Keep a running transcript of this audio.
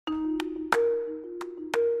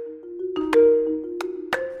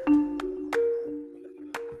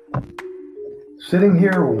Sitting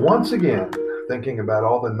here once again, thinking about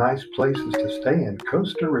all the nice places to stay in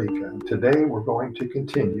Costa Rica. And today we're going to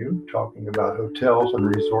continue talking about hotels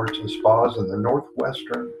and resorts and spas in the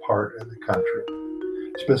northwestern part of the country,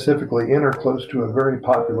 specifically in or close to a very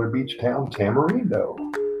popular beach town, Tamarindo.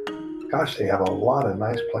 Gosh, they have a lot of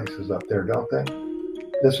nice places up there, don't they?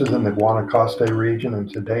 This is in the Guanacaste region,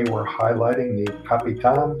 and today we're highlighting the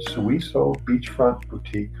Capitan Suizo Beachfront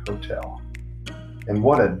Boutique Hotel. And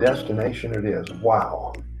what a destination it is.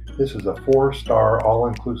 Wow. This is a 4-star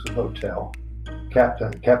all-inclusive hotel.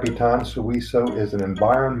 Capitan Suizo is an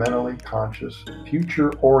environmentally conscious,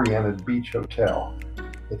 future-oriented beach hotel.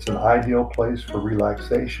 It's an ideal place for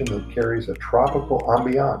relaxation that carries a tropical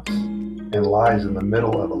ambiance and lies in the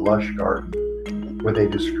middle of a lush garden with a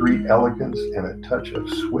discreet elegance and a touch of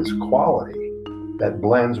Swiss quality that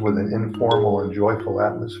blends with an informal and joyful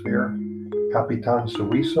atmosphere. Capitan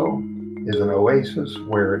Suizo is an oasis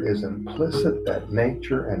where it is implicit that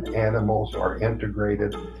nature and animals are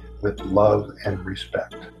integrated with love and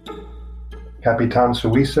respect. Capitan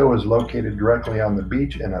Suizo is located directly on the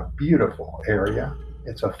beach in a beautiful area.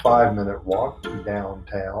 It's a 5-minute walk to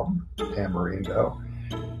downtown Tamarindo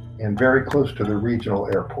and very close to the regional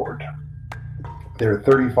airport. There are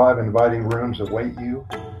 35 inviting rooms await you,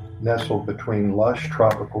 nestled between lush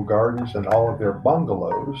tropical gardens and all of their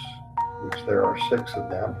bungalows, which there are 6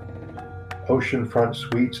 of them. Oceanfront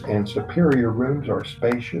suites and superior rooms are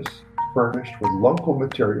spacious, furnished with local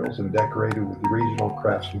materials and decorated with regional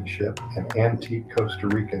craftsmanship and antique Costa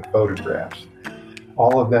Rican photographs.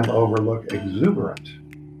 All of them overlook exuberant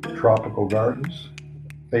tropical gardens,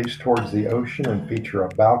 face towards the ocean, and feature a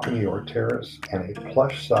balcony or terrace and a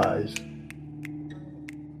plush-size,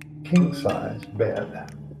 king-size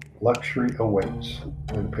bed. Luxury awaits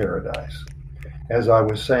in paradise. As I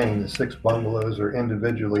was saying, the 6 bungalows are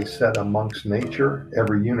individually set amongst nature.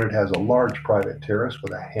 Every unit has a large private terrace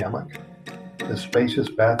with a hammock. The spacious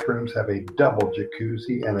bathrooms have a double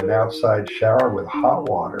jacuzzi and an outside shower with hot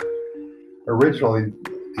water. Originally,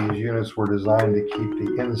 these units were designed to keep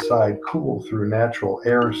the inside cool through natural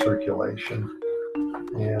air circulation.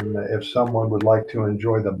 And if someone would like to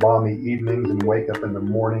enjoy the balmy evenings and wake up in the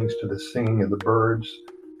mornings to the singing of the birds,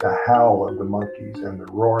 the howl of the monkeys, and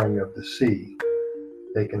the roaring of the sea,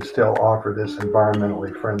 they can still offer this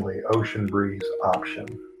environmentally friendly ocean breeze option.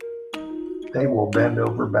 They will bend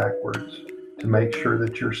over backwards to make sure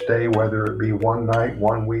that your stay, whether it be 1 night,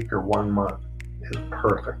 1 week, or 1 month, is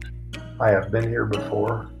perfect. I have been here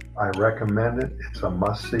before. I recommend it. It's a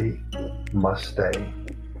must-see, must-stay.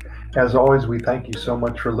 As always, we thank you so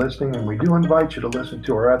much for listening, and we do invite you to listen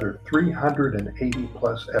to our other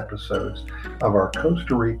 380-plus episodes of our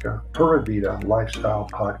Costa Rica Pura Vida Lifestyle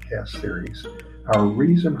Podcast series. Our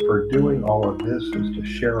reason for doing all of this is to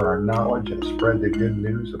share our knowledge and spread the good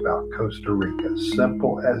news about Costa Rica.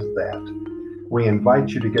 Simple as that. We invite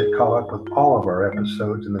you to get caught up with all of our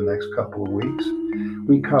episodes in the next couple of weeks.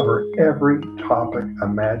 We cover every topic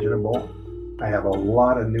imaginable. I have a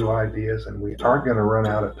lot of new ideas, and we aren't going to run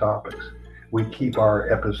out of topics. We keep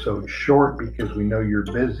our episodes short because we know you're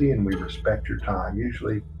busy and we respect your time,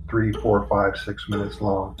 usually 3, 4, 5, 6 minutes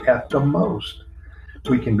long at the most.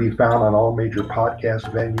 We can be found on all major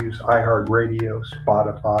podcast venues, iHeartRadio,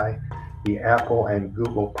 Spotify, the Apple and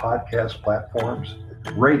Google podcast platforms,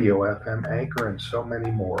 Radio FM, Anchor, and so many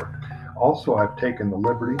more. Also, I've taken the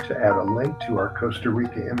liberty to add a link to our Costa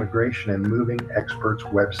Rica Immigration and Moving Experts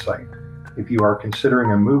website. If you are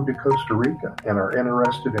considering a move to Costa Rica and are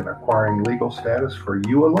interested in acquiring legal status for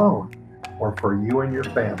you alone or for you and your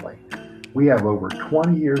family, we have over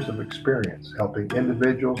 20 years of experience helping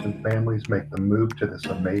individuals and families make the move to this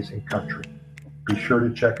amazing country. Be sure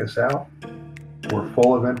to check us out. We're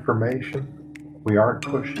full of information. We aren't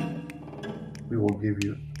pushy. We will give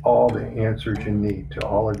you all the answers you need to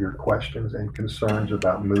all of your questions and concerns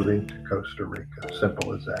about moving to Costa Rica.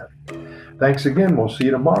 Simple as that. Thanks again. We'll see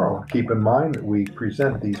you tomorrow. Keep in mind that we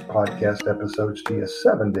present these podcast episodes to you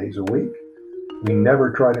 7 days a week. We never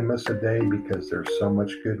try to miss a day because there's so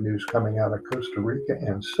much good news coming out of Costa Rica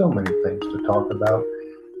and so many things to talk about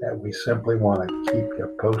that we simply want to keep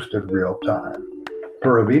you posted real time.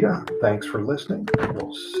 Pura Vida, thanks for listening.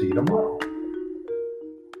 We'll see you tomorrow.